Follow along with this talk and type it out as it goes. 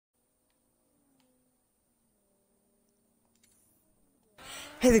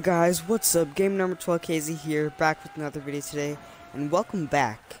Hey there guys, what's up? Game number 12 KZ here, back with another video today, and welcome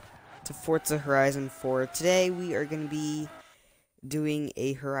back to Forza Horizon 4. Today we are going to be doing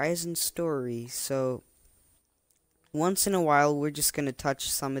a Horizon story, so once in a while we're just going to touch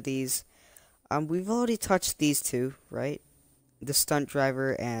some of these. We've already touched these two, right? The stunt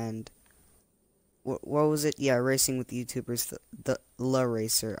driver and, what was it? Yeah, racing with YouTubers, the La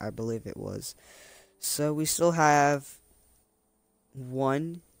Racer, I believe it was. So we still have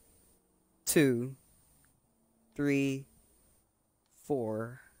 1, 2, 3,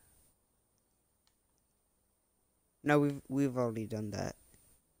 4. No, we've already done that.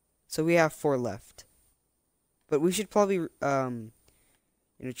 So we have 4 left. But we should probably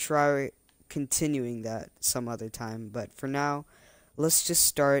try continuing that some other time. But for now, let's just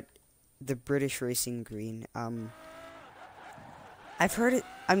start the British Racing Green. I've heard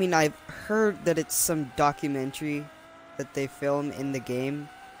that it's some documentary that they film in the game.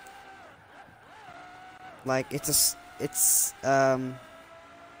 Like I'm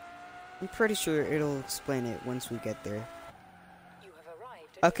pretty sure it'll explain it once we get there. You have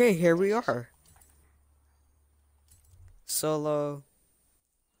arrived at Okay, here we are. Solo.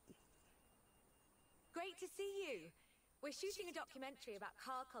 Great to see you. We're shooting a documentary about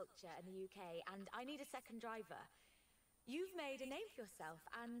car culture in the UK, and I need a second driver. You've made a name for yourself,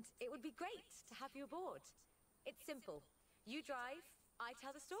 and it would be great to have you aboard. It's simple. You drive, I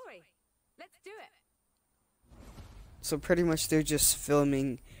tell the story. Let's do it. So pretty much they're just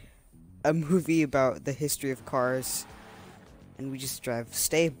filming a movie about the history of cars, and we just drive.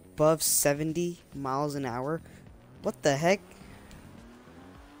 Stay above 70 miles an hour. What the heck?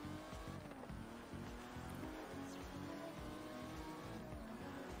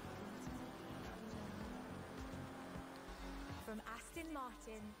 From Aston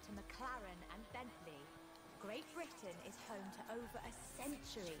Martin to McLaren and Bentley, Great Britain is home to over a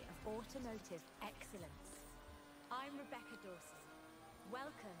century of automotive excellence. I'm Rebecca Dawson.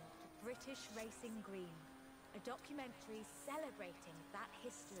 Welcome to British Racing Green, a documentary celebrating that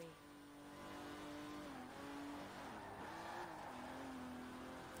history.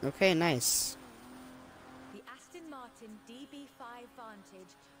 Okay, nice. The Aston Martin DB5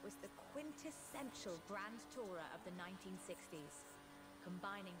 Vantage was the quintessential Grand Tourer of the 1960s,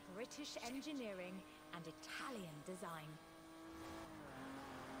 combining British engineering and Italian design.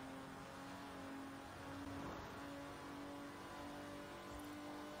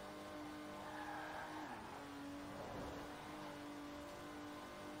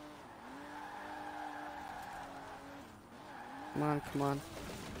 Come on, come on.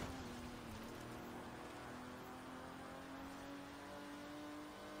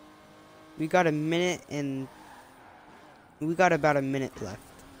 We got a minute and we got about a minute left.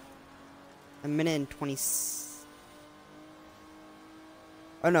 A minute and 20.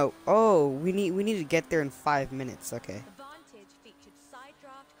 Oh no. Oh, we need to get there in 5 minutes. Okay. The Vantage featured side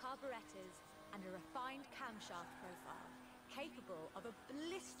draft carburetors and a refined camshaft profile, capable of a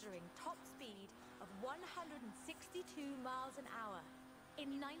blistering top speed of 162 miles an hour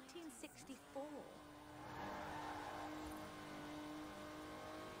in 1964.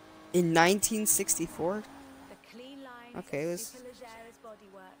 In 1964? The clean lines Okay, of let's... superleggera's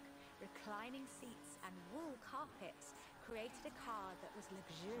bodywork, reclining seats and wool carpets created a car that was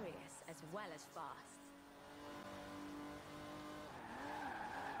luxurious as well as fast.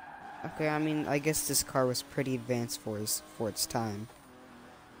 Okay, I mean, I guess this car was pretty advanced for its time.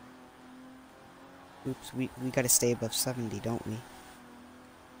 Oops, we gotta stay above 70, don't we?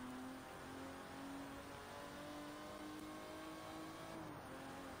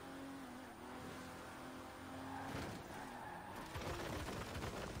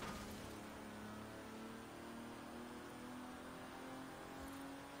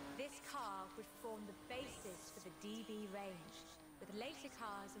 This car would form the basis for the DB range, with later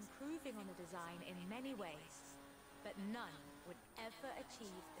cars improving on the design in many ways, but none would ever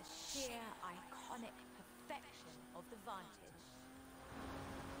achieve the sheer iconic perfection of the Vantage.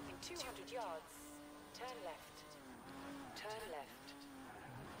 In 200 yards, turn left. Turn left.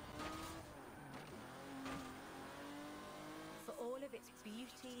 For all of its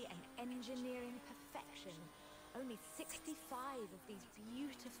beauty and engineering perfection, only 65 of these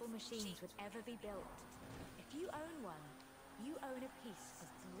beautiful machines would ever be built. If you own one, you own a piece of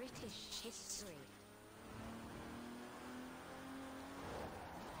British history.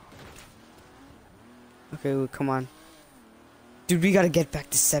 Okay, well, come on. Dude, we gotta get back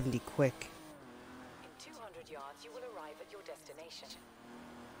to 70 quick. In 200 yards, you will arrive at your destination.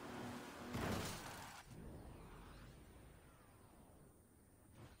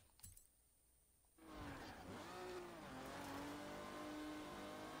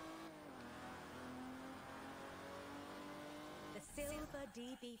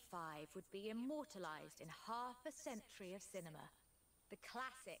 DB5 would be immortalized in half a century of cinema. The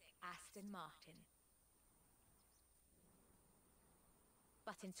classic Aston Martin.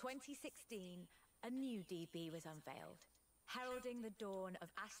 But in 2016, a new DB was unveiled, heralding the dawn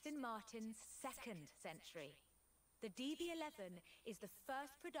of Aston Martin's second century. The DB11 is the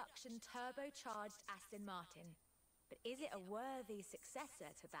first production turbocharged Aston Martin. But is it a worthy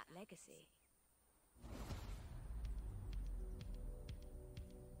successor to that legacy?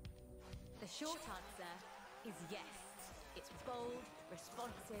 The short answer is yes. It's bold,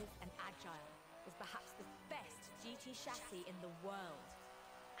 responsive, and agile. It's perhaps the best GT chassis in the world.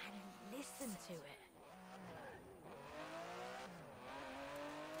 And listen to it.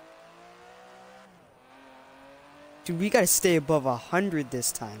 Dude, we gotta stay above 100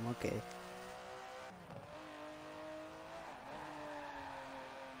 this time, okay.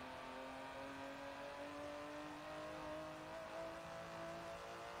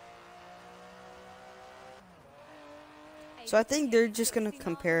 So I think they're just gonna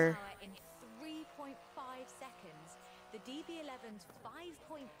compare. In 3.5 seconds, the DB11's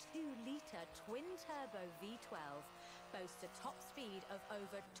 5.2-liter twin-turbo V12 boasts a top speed of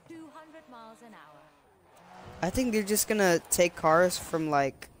over 200 miles an hour. I think they're just gonna take cars from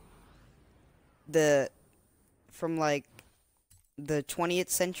like the 20th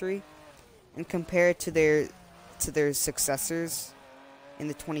century and compare it to their successors in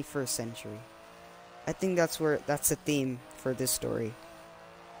the 21st century. I think that's the theme for this story.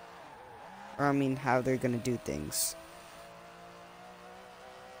 Or I mean how they're gonna do things.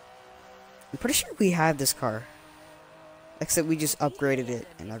 I'm pretty sure we have this car. Except we just upgraded it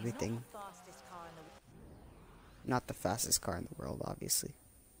and everything. Not the fastest car in the world, obviously.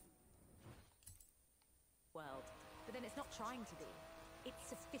 World, but then it's not trying to be. It's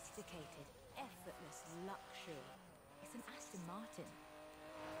sophisticated, effortless luxury. It's an Aston Martin.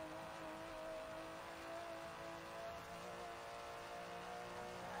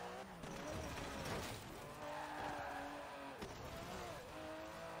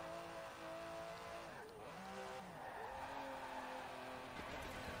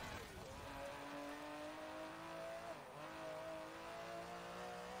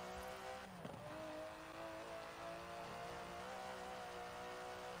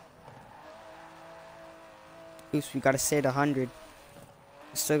 Oops, we gotta stay at 100. We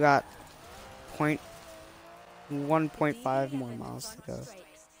still got 1.5 more miles to go.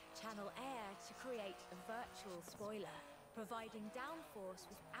 Channel air to create a virtual spoiler, providing downforce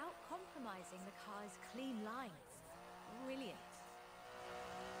without compromising the car's clean lines. Brilliant.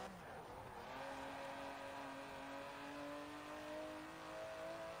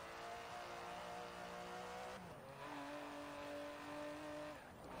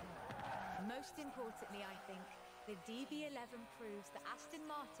 Most importantly, I think, the DB11 proves that Aston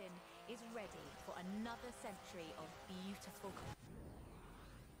Martin is ready for another century of beautiful.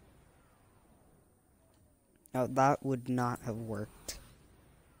 Now that would not have worked.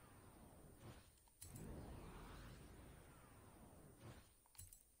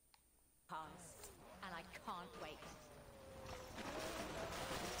 Cars, and I can't wait.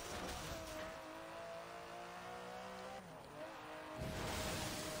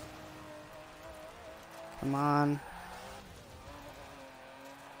 Come on.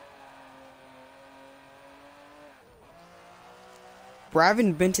 Bro, I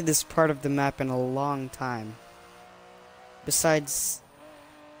haven't been to this part of the map in a long time. Besides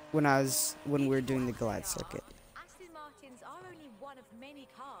when we were doing the glide circuit. Aston Martins are only one of many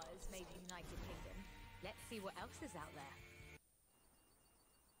cars made in the United Kingdom. Let's see what else is out there.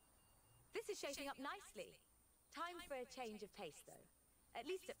 This is shaping up nicely. Time for a change of pace, though. At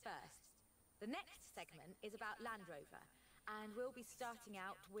least at first. The next segment is about Land Rover, and we'll be starting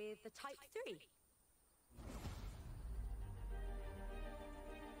out with the Type 3.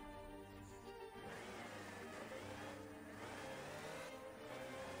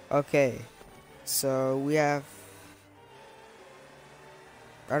 Okay, so we have.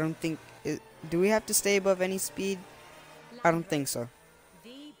 I don't think. Do we have to stay above any speed? I don't think so.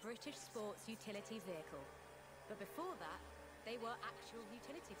 The British sports utility vehicle. But before that, they were actual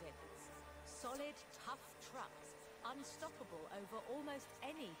utility vehicles. Solid, tough trucks, unstoppable over almost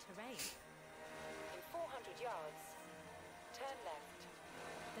any terrain. In 400 yards, turn left.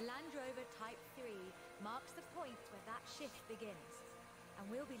 The Land Rover Type 3 marks the point where that shift begins, and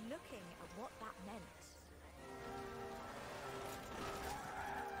we'll be looking at what that meant.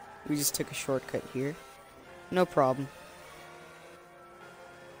 We just took a shortcut here. No problem.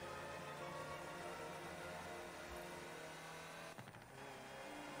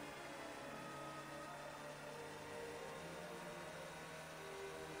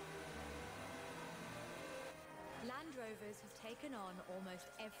 Rovers have taken on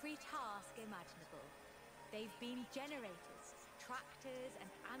almost every task imaginable. They've been generators, tractors and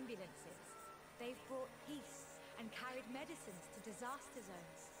ambulances. They've brought peace and carried medicines to disaster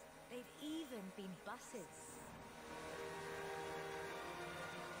zones. They've even been buses.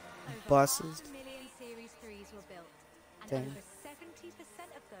 Over Buses? 500,000 Series 3s were built, and Dang. over 70%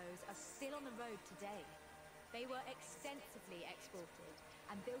 of those are still on the road today. They were extensively exported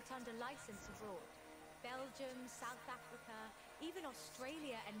and built under license abroad. Belgium, South Africa, even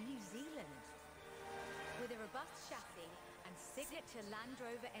Australia and New Zealand. With a robust chassis and signature Land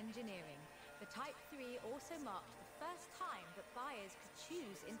Rover engineering, the Type 3 also marked the first time that buyers could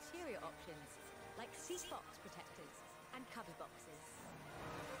choose interior options, like seat box protectors and cover boxes.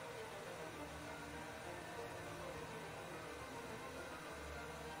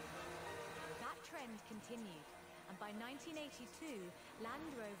 That trend continued, and by 1982,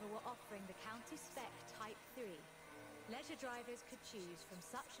 Land Rover were offering the county-spec Type 3. Leisure drivers could choose from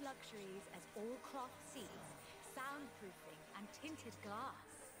such luxuries as all-cloth seats, soundproofing and tinted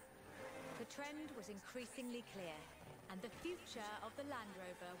glass. The trend was increasingly clear, and the future of the Land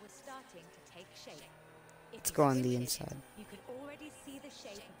Rover was starting to take shape. If Let's you go on the squinted, inside. you could already see the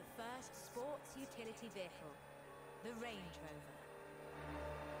shape of the first sports utility vehicle, the Range Rover.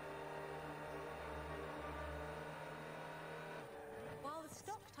 While the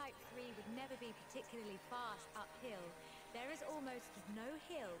stock Type 3 would never be particularly fast uphill, there is almost no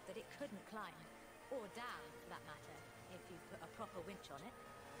hill that it couldn't climb, or down for that matter, if you put a proper winch on it.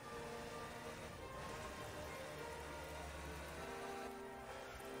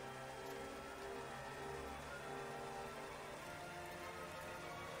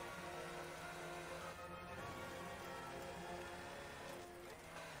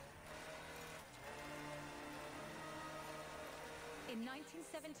 In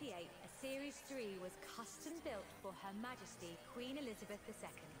 1978, a Series 3 was custom built for Her Majesty Queen Elizabeth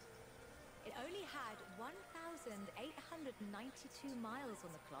II. It only had 1,892 miles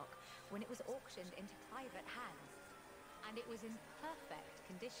on the clock when it was auctioned into private hands. And it was in perfect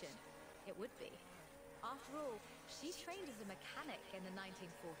condition. It would be. After all, she trained as a mechanic in the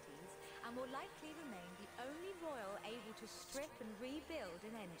 1940s and will likely remain the only royal able to strip and rebuild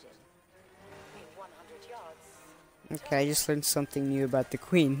an engine. In 100 yards. Okay, I just learned something new about the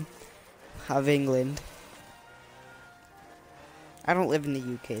Queen of England. I don't live in the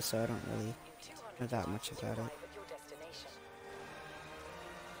UK, so I don't really know that much about it. Arrive at your destination.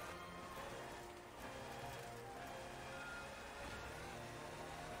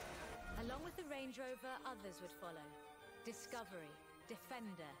 Along with the Range Rover, others would follow. Discovery,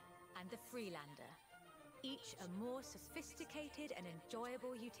 Defender, and the Freelander. Each a more sophisticated and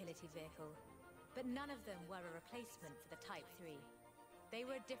enjoyable utility vehicle. But none of them were a replacement for the Type 3. They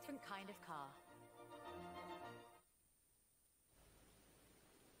were a different kind of car.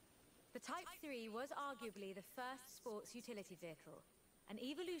 The Type 3 was arguably the first sports utility vehicle, an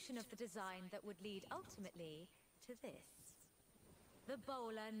evolution of the design that would lead ultimately to this. The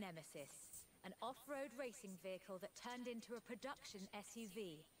Bowler Nemesis, an off-road racing vehicle that turned into a production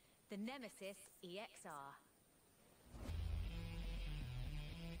SUV, the Nemesis EXR.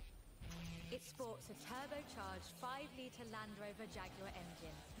 It sports a turbocharged 5-litre Land Rover Jaguar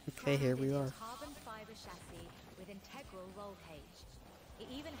engine. Okay, here we crowned in are. a carbon fibre chassis with integral roll cage. It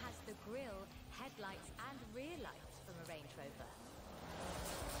even has the grille, headlights and rear lights from a Range Rover.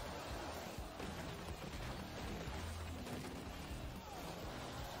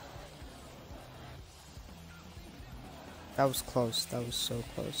 That was close. That was so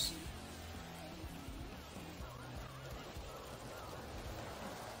close.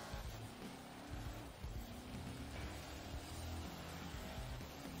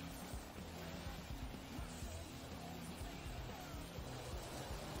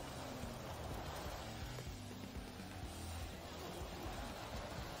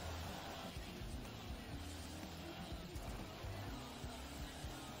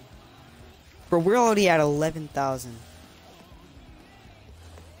 Bro, we're already at 11,000.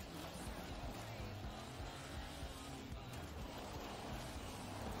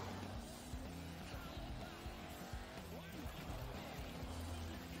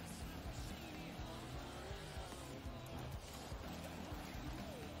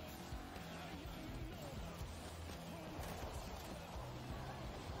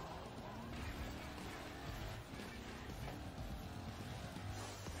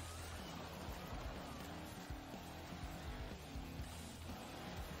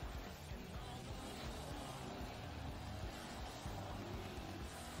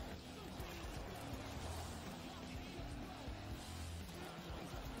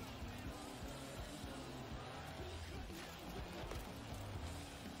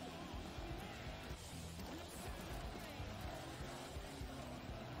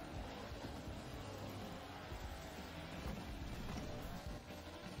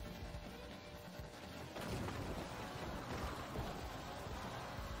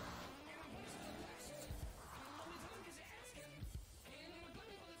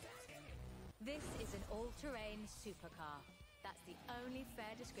 This is an all-terrain supercar. That's the only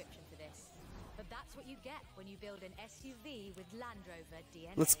fair description for this. But that's what you get when you build an SUV with Land Rover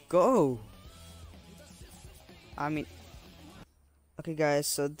DNA. Let's go. Okay guys,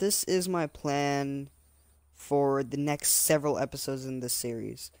 so this is my plan for the next several episodes in this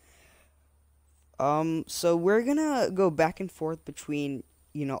series. So we're gonna go back and forth between,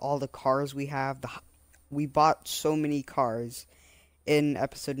 all the cars we have. We bought so many cars in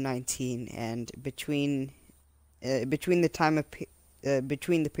episode 19, and between the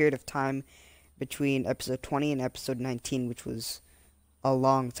period of time between episode 20 and episode 19, which was a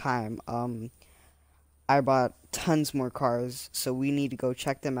long time, I bought tons more cars, so we need to go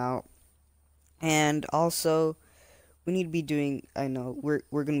check them out. And also, we need to be doing, we're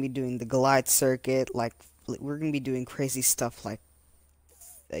going to be doing the glide circuit, like, we're going to be doing crazy stuff like,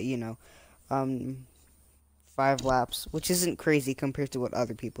 5 laps, which isn't crazy compared to what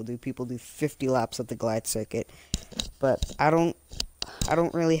other people do. People do 50 laps of the glide circuit, but I don't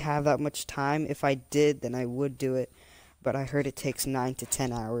really have that much time. If I did, then I would do it, but I heard it takes 9 to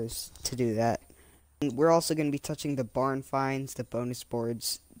 10 hours to do that. And we're also going to be touching the barn finds, the bonus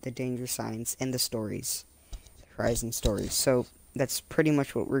boards, the danger signs, and the stories, Horizon stories. So that's pretty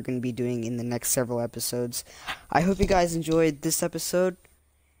much what we're going to be doing in the next several episodes. I hope you guys enjoyed this episode,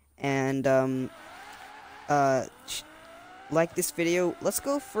 and like this video. Let's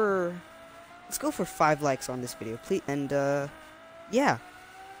go for 5 likes on this video, please. And yeah,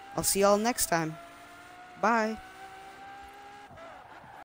 I'll see y'all next time. Bye.